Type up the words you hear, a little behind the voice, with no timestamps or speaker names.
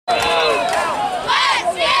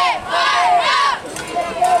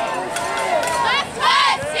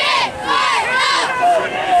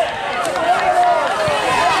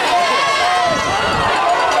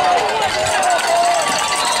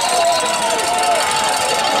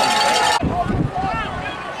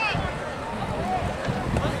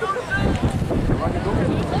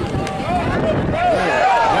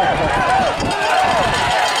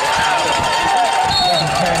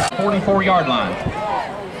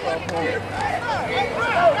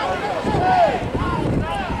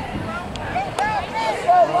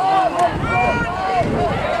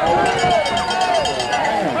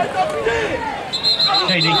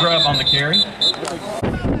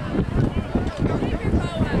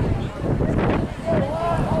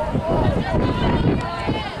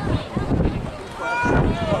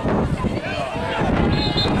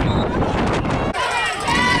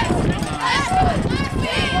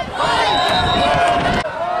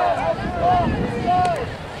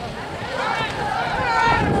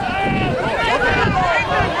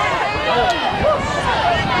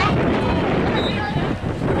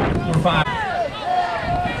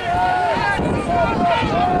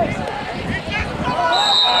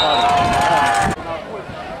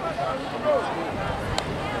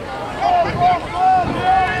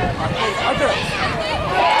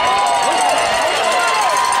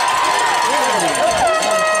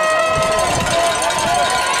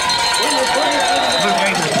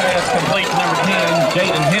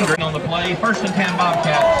Jaden Hendrick on the play. First and 10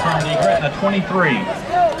 Bobcats from the Gretna 23.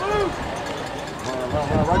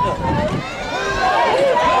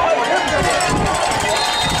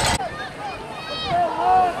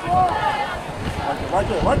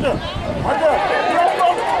 Right there.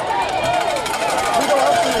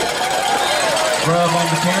 Grub on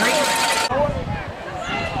the carry.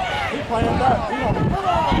 He's playing that.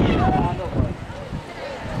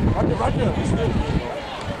 Right there.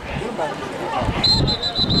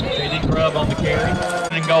 J.D. Grub on the carry.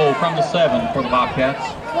 And goal from the 7 for the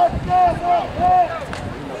Bobcats.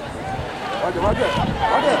 Right there.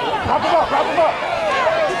 Wrap him up.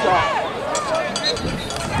 Good job.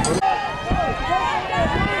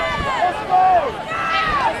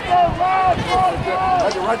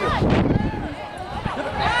 Right there.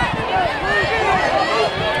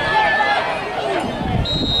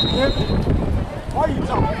 Why are you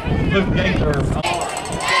talking? Luke Gaither.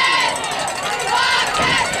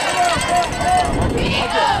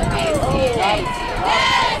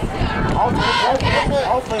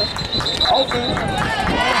 Offense.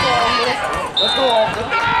 Let's go,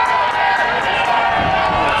 offense.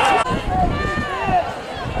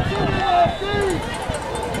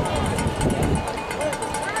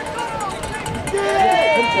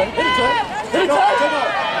 Hit it,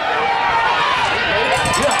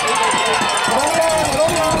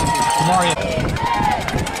 Mario.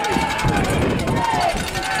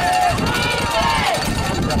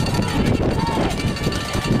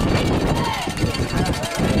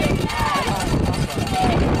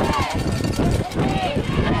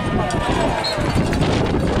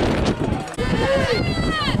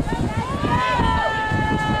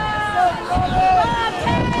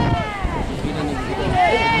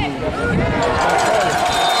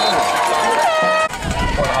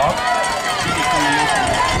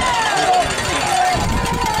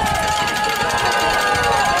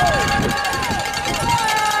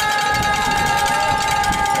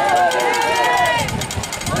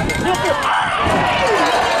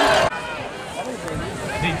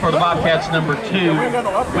 For the Bobcats, number 2,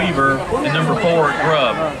 Weaver, and number 4,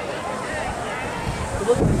 Grubb.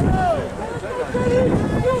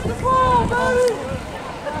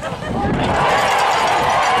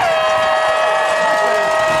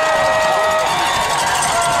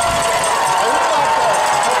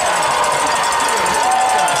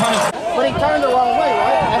 But he turned the wrong way,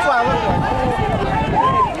 right? That's why I looked like,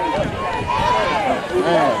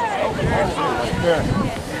 man.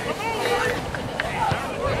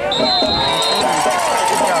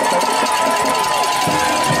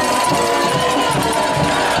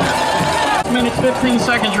 15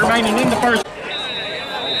 seconds remaining in the first.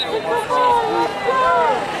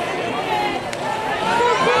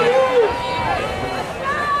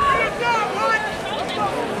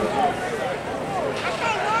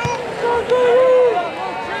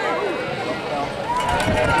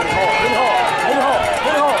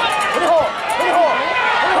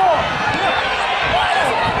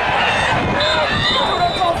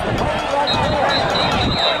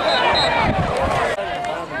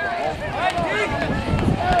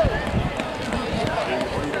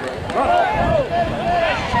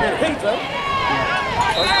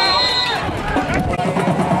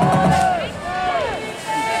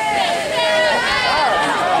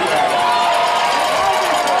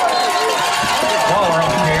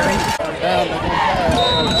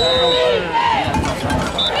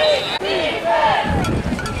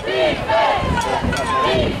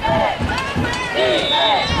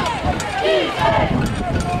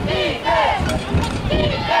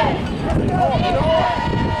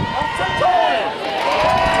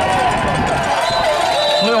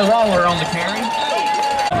 Waller on the carry.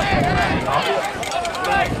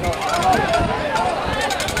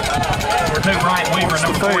 Number 2, Bryant Weaver.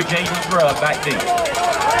 Number 4, Jaden Grubb back deep.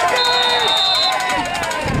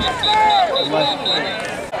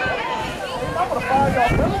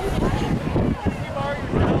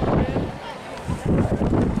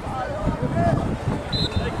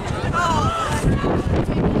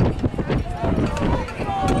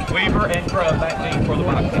 Weaver and Grubb back deep for the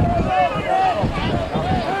Bobcats.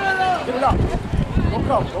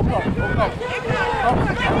 Go.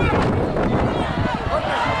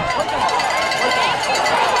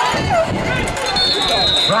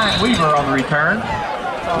 Ryan Weaver on the return.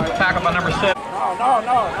 Tackled by number 7.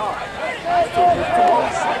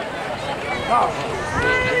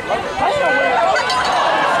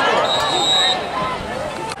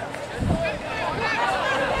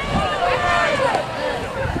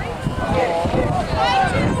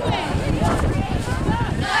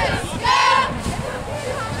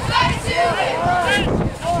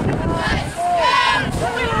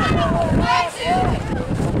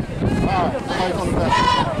 Number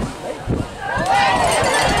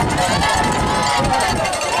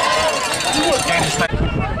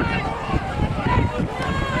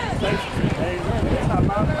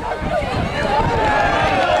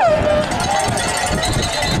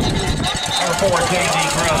 4, JD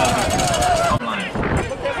Grubb.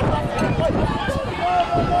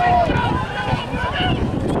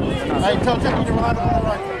 Hey, tell Jack you can ride on the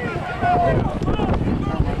right.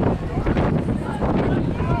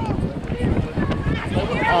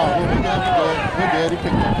 Oh, we're good. We're good. He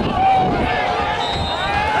picked up.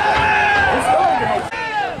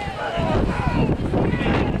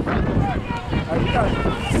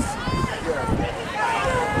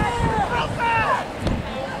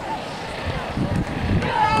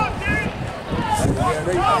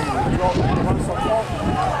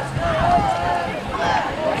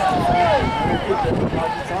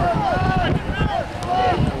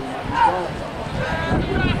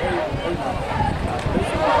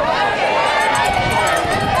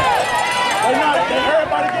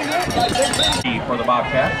 For the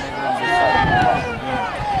Bobcats.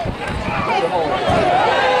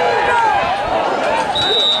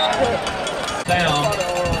 Down.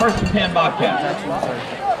 1st and 10 Bobcats.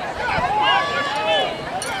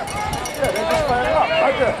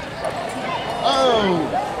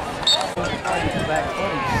 Oh!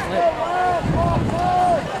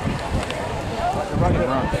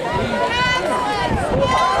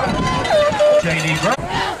 JD Grubb.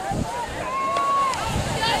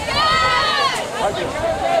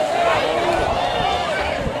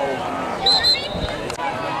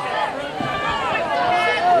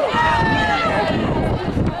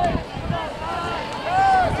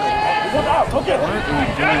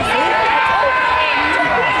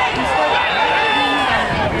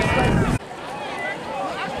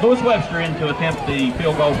 Lewis Webster in to attempt the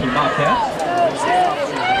field goal for the Bobcats.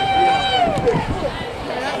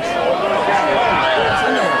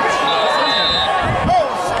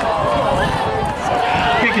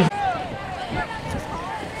 Kick is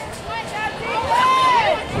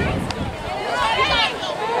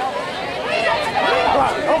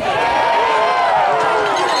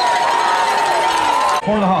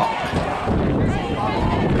for the Hawks.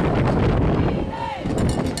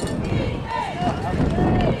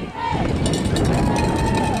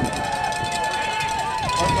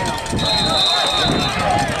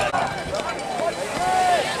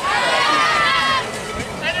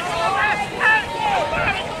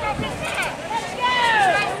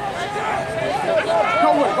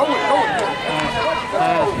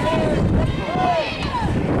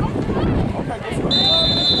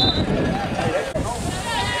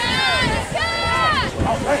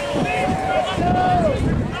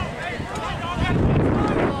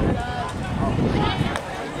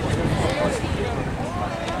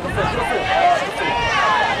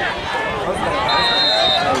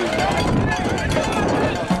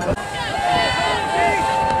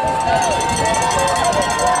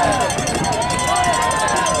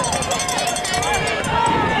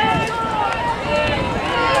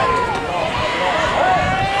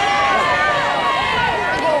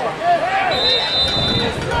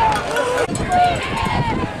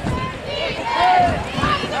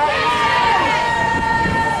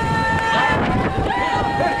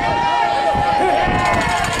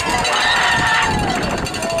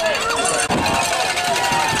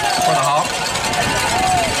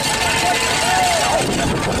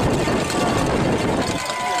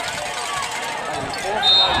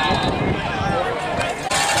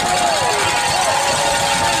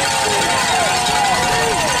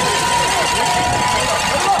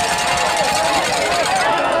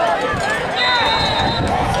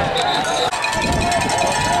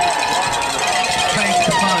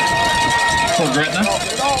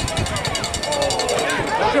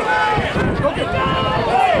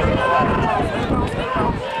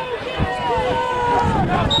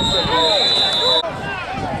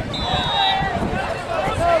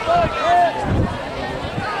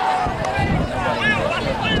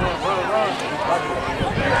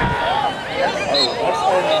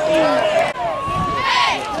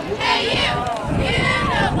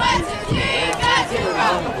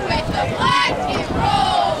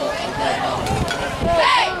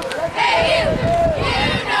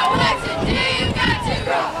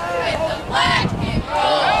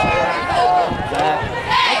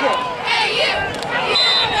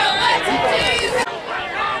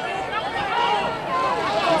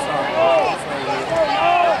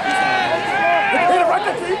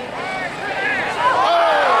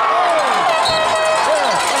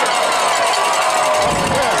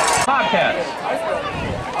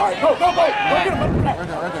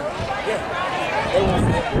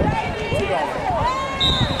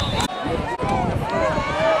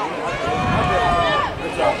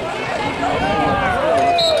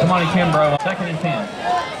 Monty Kimbrough, 2nd and 10.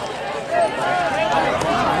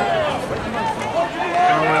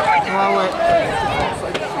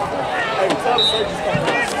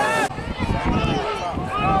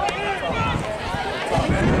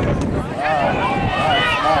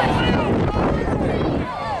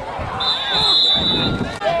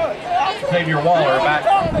 Xavier Waller back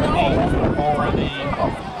for the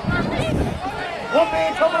one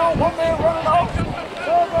man coming on, one man running off.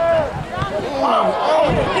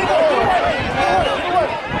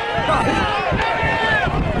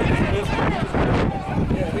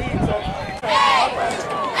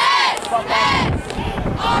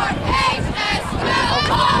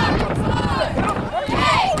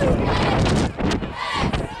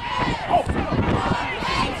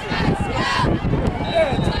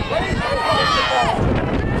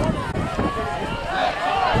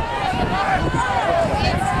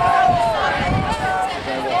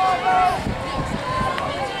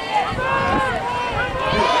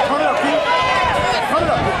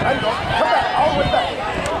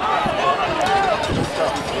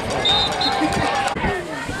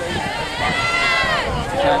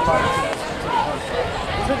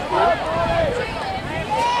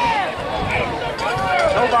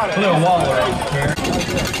 Little Waller here.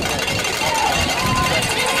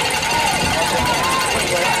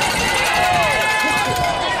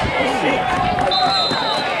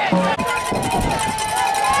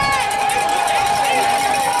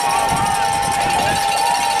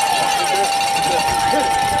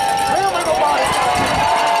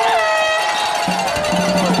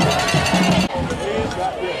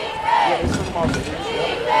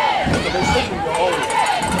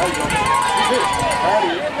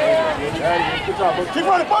 Good job, buddy. Keep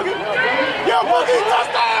running, Buggy! Yeah, Buggy!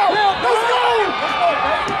 Touchdown! Let's go!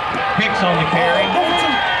 Hicks on the carry.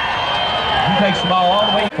 He takes the ball all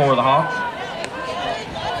the way for the Hawks.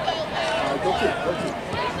 All right, go kick, go kick.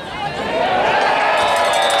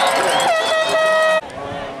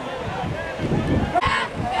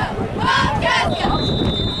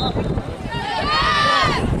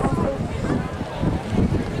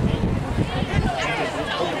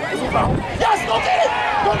 Yes, go get it!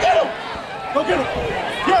 Go get him! Go get him!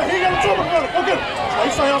 Yeah, he ain't got a trouble. Go get him! Stay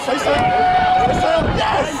sound, stay sound. Stay sound.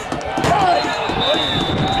 Yes! Yes!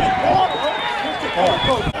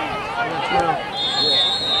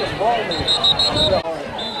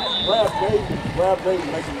 Grab Dave,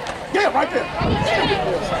 make him. Yeah, right there.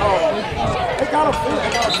 They got him.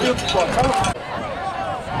 They got him.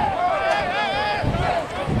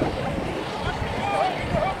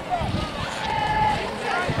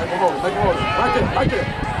 Make him hold it. Make him hold it. Right there. Right there.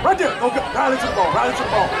 Right there. Go get. Ride into the ball. Ride into the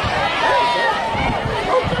ball.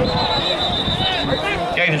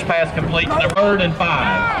 Gators pass complete to the 3rd and 5.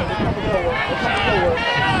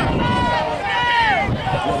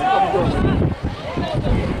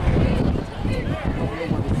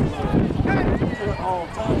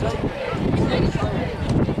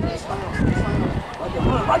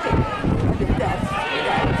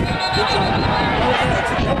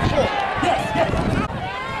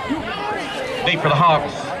 Deep for the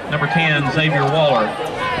Hawks, number 10, Xavier Waller.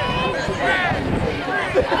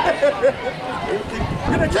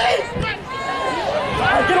 Get a team!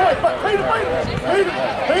 Get away! Beat him! Beat him!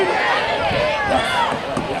 Beat him!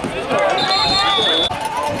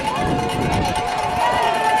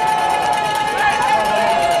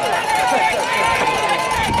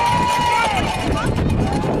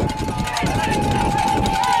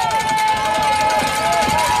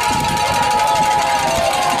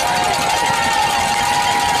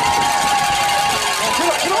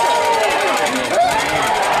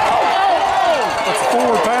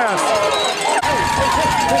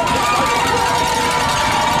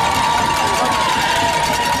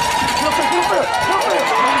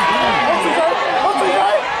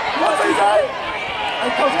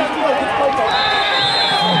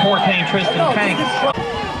 Tristan Tanks.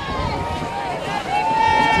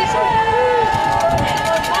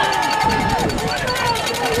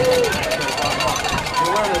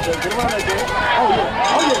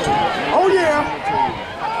 Oh yeah!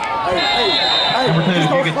 Hey. Number 2,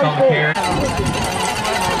 Giggins on the carry.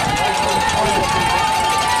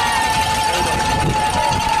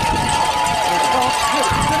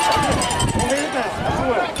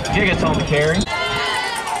 Giggins on the carry.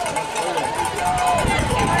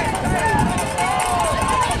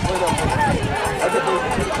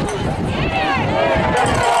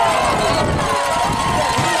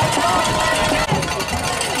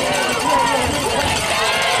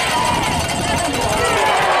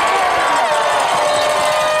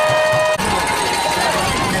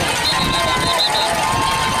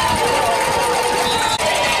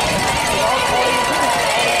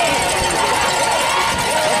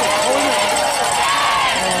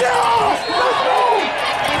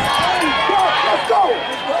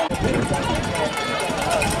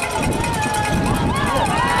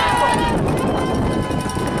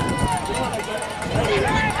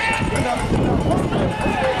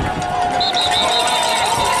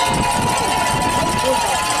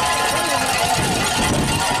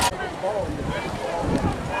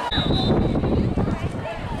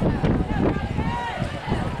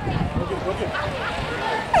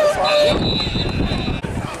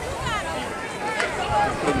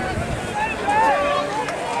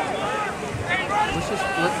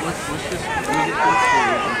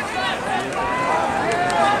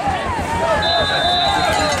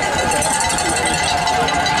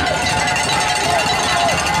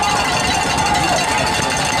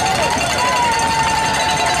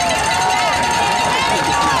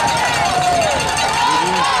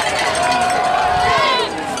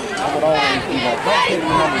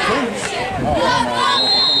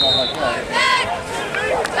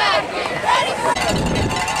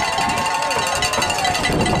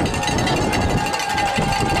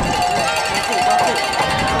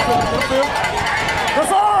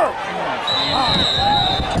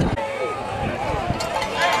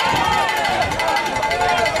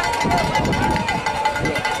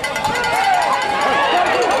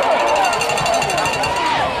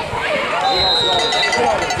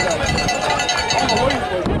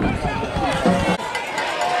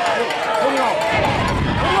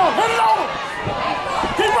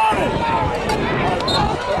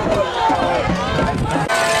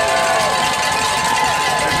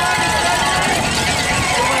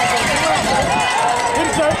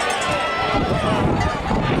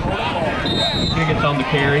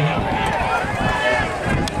 carry.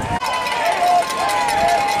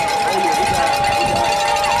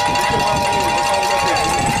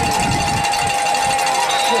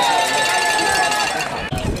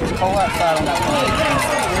 Pull that side on that play.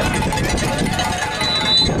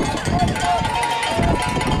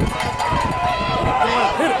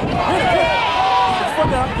 Hit it. Put your foot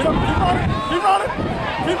down. Get up.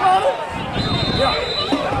 Keep running. Yeah.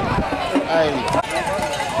 Hey.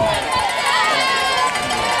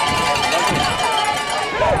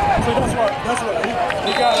 See, that's what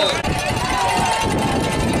he got it.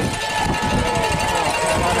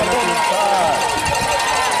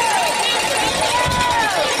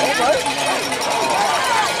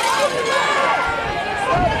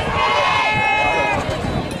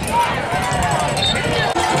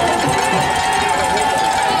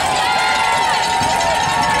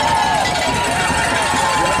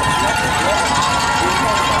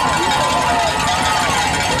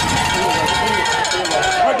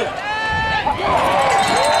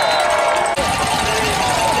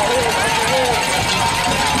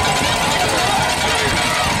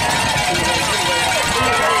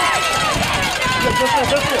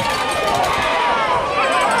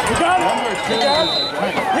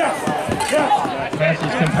 Pass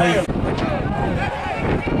is complete.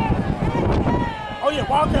 Oh yeah,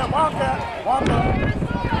 Wildcat.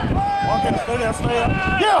 Wildcat, stay there.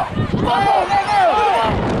 Yeah! Come on!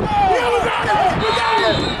 Yeah, we got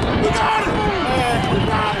it!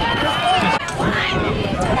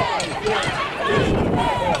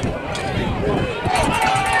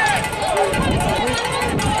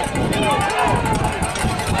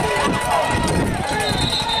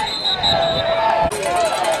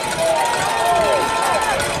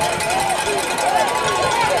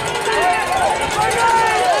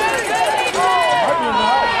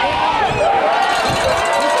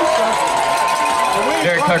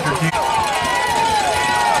 Tucker.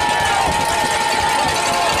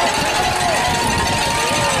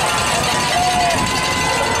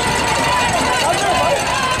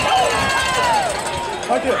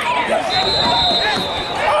 Right there. Yes.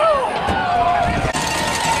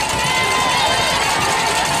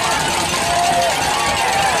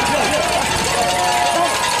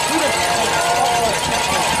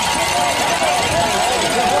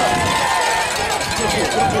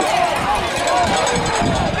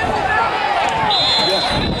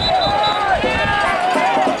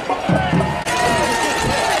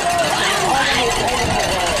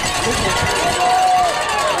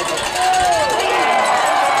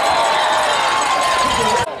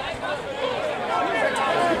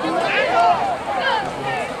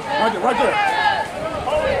 Right there.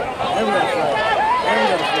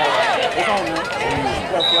 It's on there.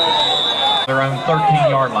 Their own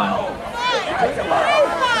 13-yard line.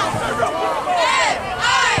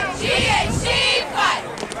 F-I-G-H-T fight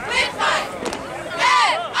with fight.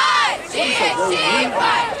 F-I-G-H-T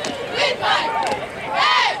fight with fight.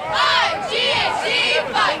 F-I-G-H-T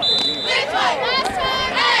fight with fight.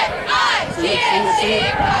 F-I-G-H-T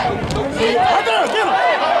fight with fight. Right there, get him!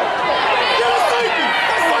 Get him safety!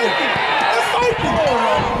 That's safety!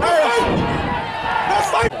 That's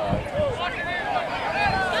safety!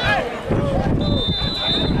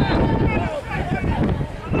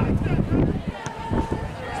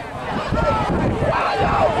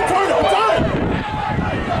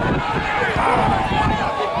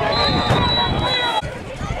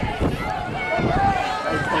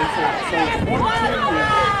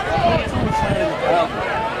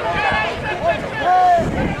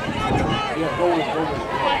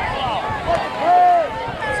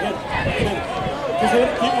 Just hit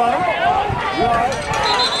it, keep running. You're all right.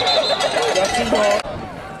 That's too hard.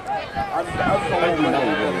 I just don't know.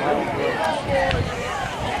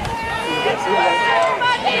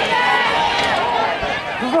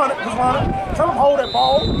 Just run it. Tell him hold that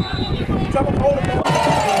ball.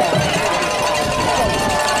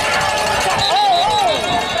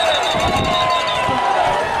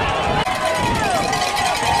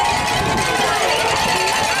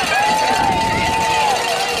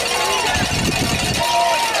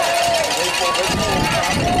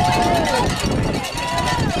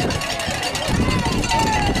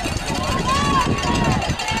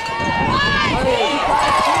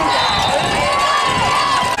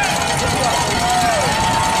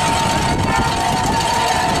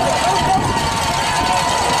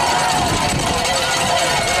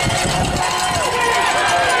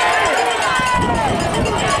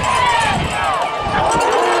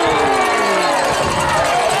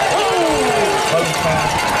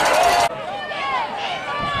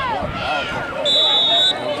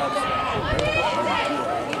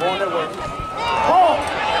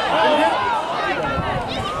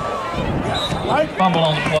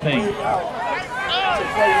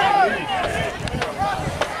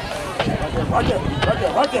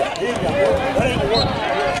 Right there. Here you go. That ain't gonna work.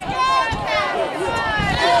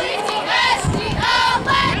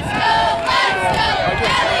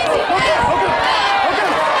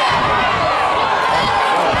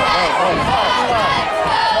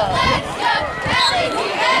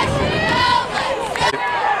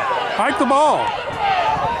 Hike the ball.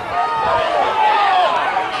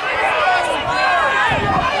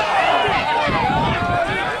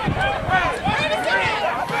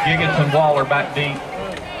 Giggins and Waller back deep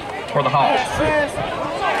for the Hawks.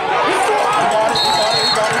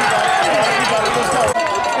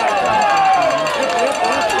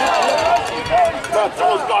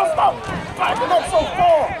 Stop! Backing up so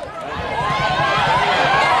far!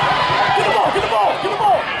 Get the ball! Just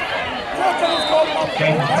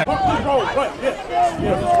roll, right, yeah,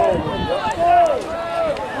 just roll.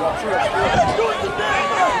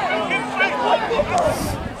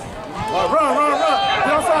 Run!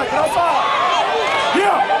 Get outside!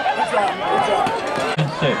 Yeah! Good job.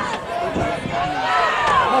 6.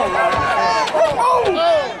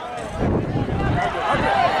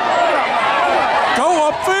 Go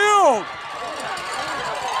upfield.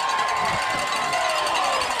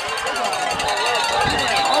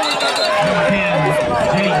 Number 10,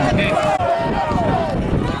 Jaden Hicks.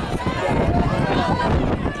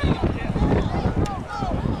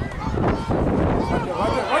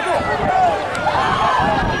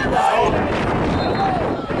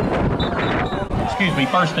 Excuse me,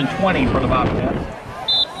 1st and 20 for the Bobcats.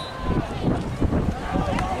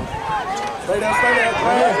 Stay there.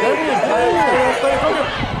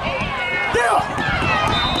 Yeah!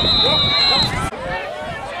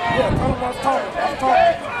 Yeah, tell him what's talking. Go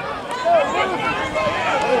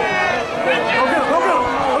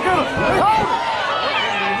get him. Hey, hold him.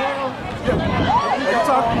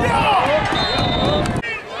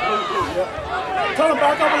 Yeah. Tell him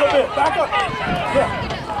back up a little bit. Back up. Yeah.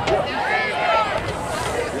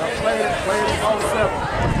 Play it on 7.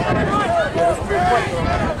 Yeah, it's a big play.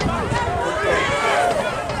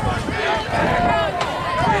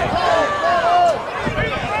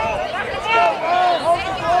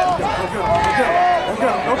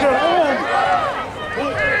 Go get him.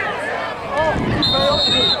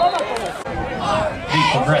 Deep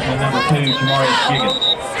for Gretna, number 2, Jamarius Giggins.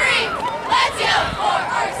 Let's go for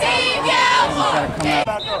our team,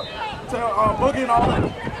 Back up. Tell Boogie and all that.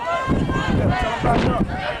 Yeah, tell him back up.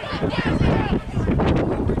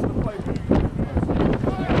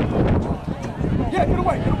 Yeah, get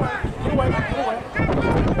away.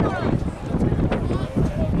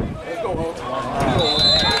 Let's go, Ho.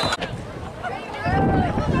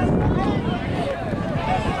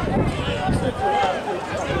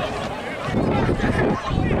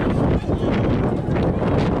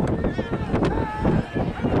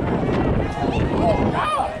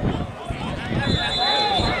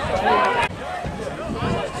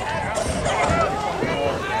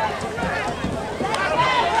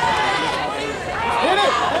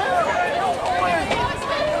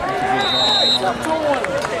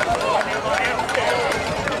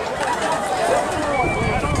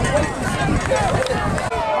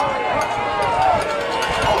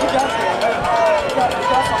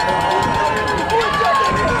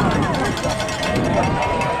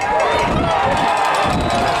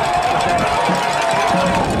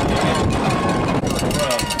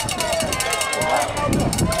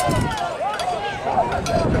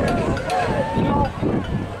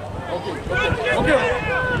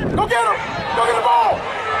 Go get him! Go get the ball!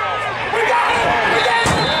 We got it!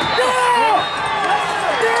 Yeah!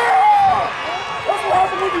 That's what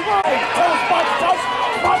happens when you run. Tell him spot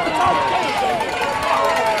the Tyson.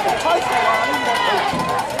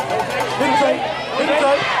 Hit the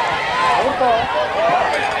tape. Hold the ball.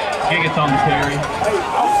 Giggins on the carry.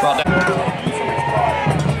 Brought down.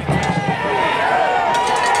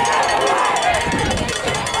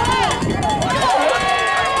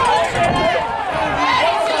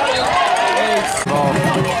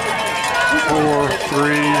 Four,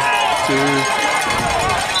 3, 2.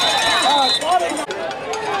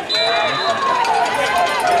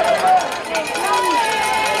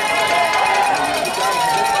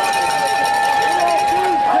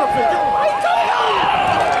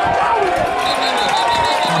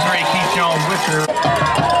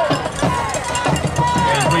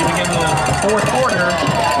 As we begin the 4th quarter,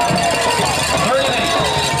 3rd and 8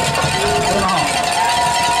 for the Hawks.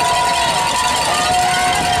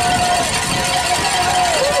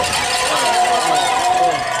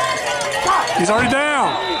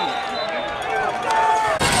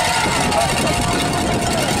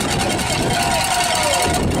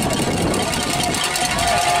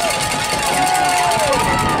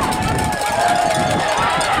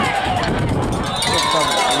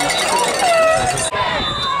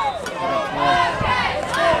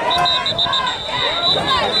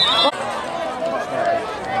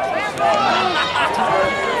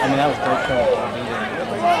 I mean, that was great cut.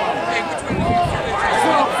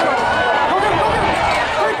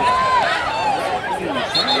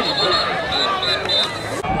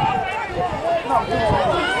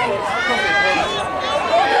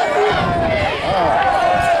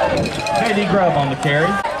 J.D. Grubb on the carry.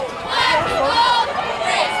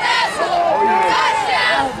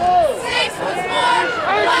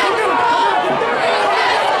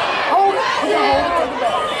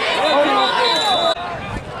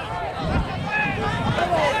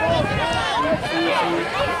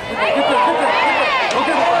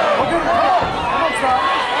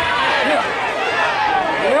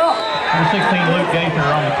 Number 16, Luke Gaither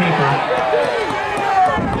on the keeper.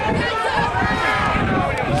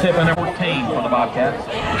 He's hit by number 14 for the Bobcats.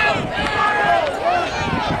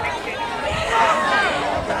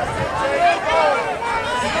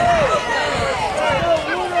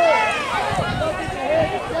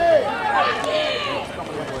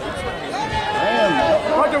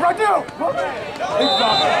 Right there!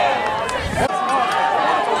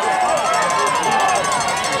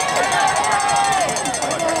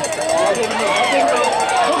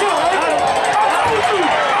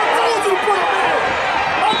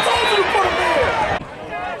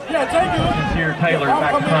 Sincere Taylor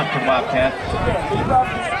back front for the Bobcats.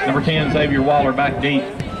 Number 10, Xavier Waller back deep.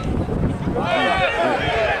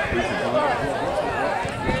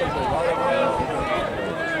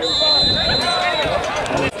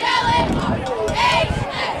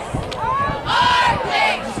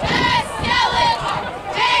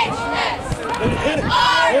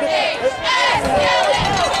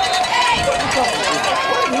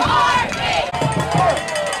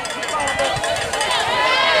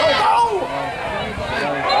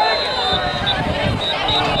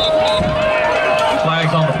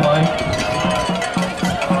 Flags on the play.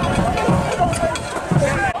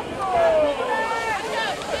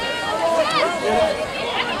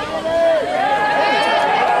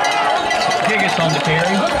 Giggis on the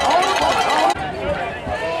carry.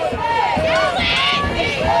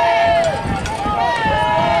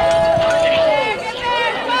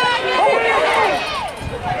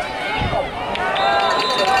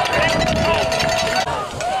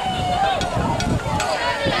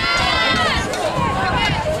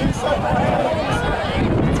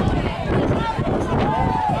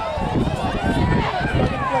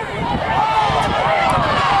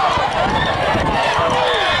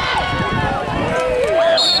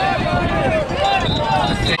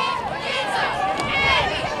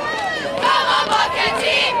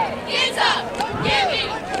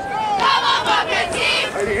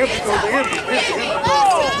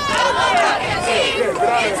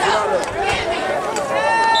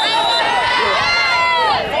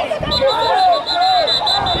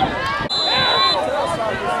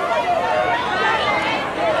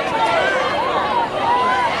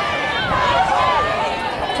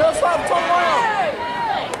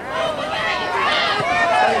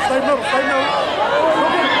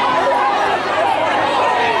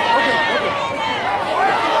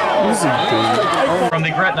 From the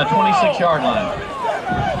Gretna 26-yard line.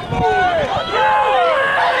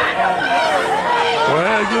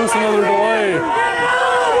 Well, give us another delay.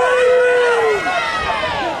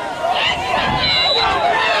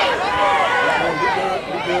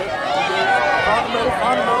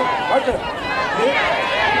 Right there.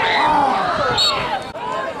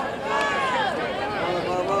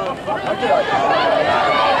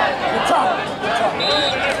 Good top.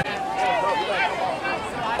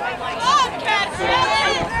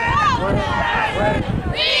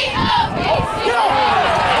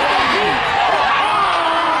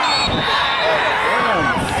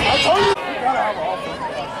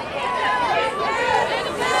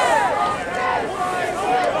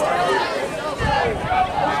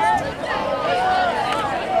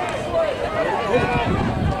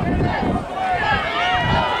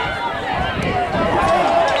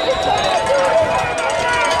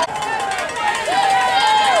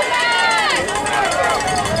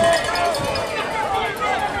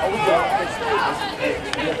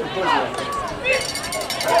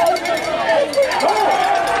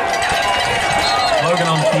 Logan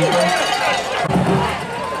on the keeper.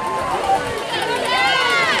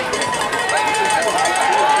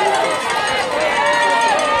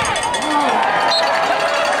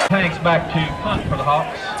 Tanks back to punt for the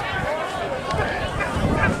Hawks.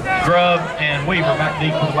 Grubb and Weaver back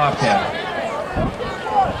deep for the Bobcats.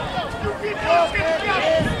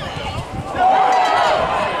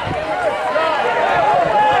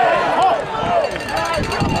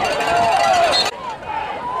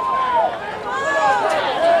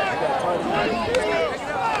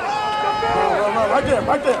 right there,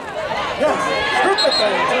 right there. Yes, scoop that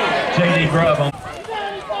thing, too. JD Grubb on.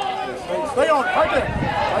 Stay on, right there.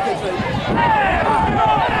 Right there, JD.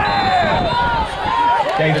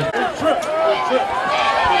 David. Trip.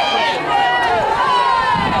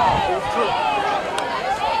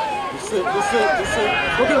 Just sit.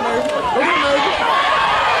 Go get him, Avery.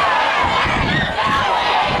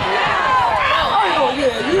 Oh,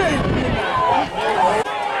 yeah, you ain't.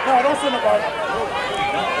 No, don't sit nobody.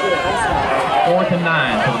 Yeah, 4th and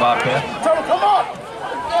 9 for the Bobcats. tell him, come on.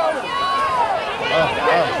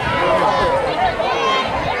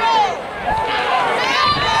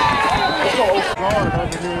 Guard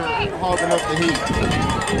over here hogging up the heat.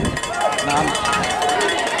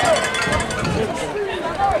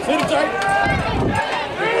 See the Jay?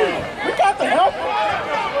 We got the help.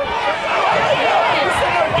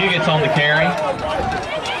 Giggett's on the carry.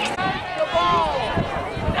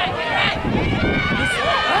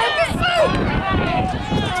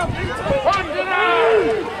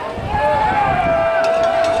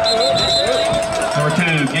 Number 2,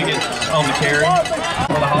 Giggett's on the carry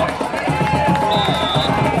for the Hawks.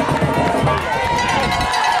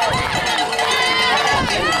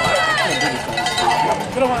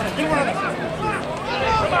 Get around it.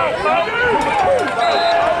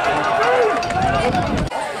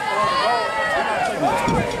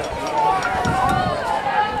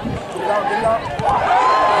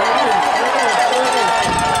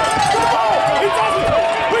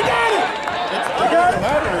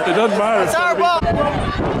 It doesn't matter. It's our ball.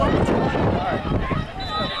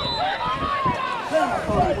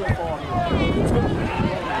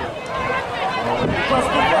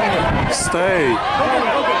 Stay.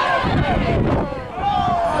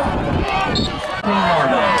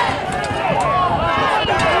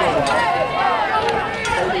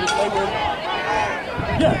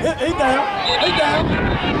 Yeah, he down.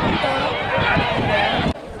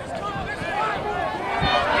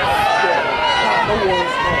 No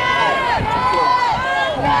worries.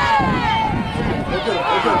 They're good.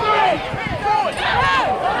 They're going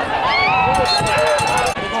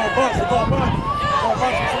bust.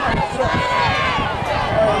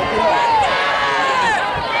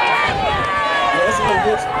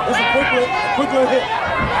 It's a quick little hit.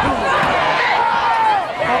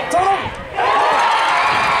 Turn over.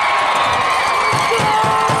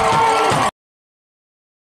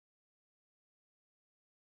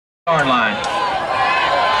 Yard line.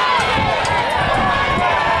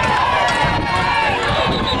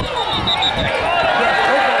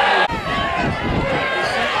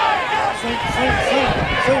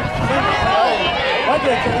 Right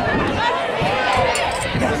there, Kenny.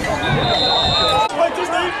 Wait,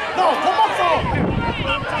 just leave. No, come on, son.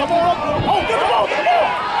 Come on up. Oh, get the ball.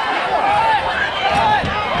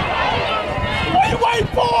 What are you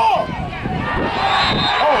waiting for?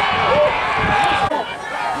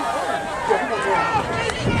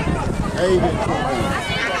 Hey,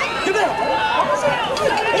 Get down.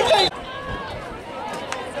 He can't.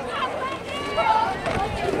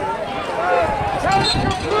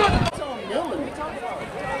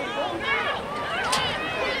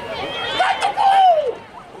 Got the ball!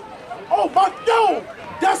 Oh my God!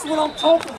 That's what I'm talking about.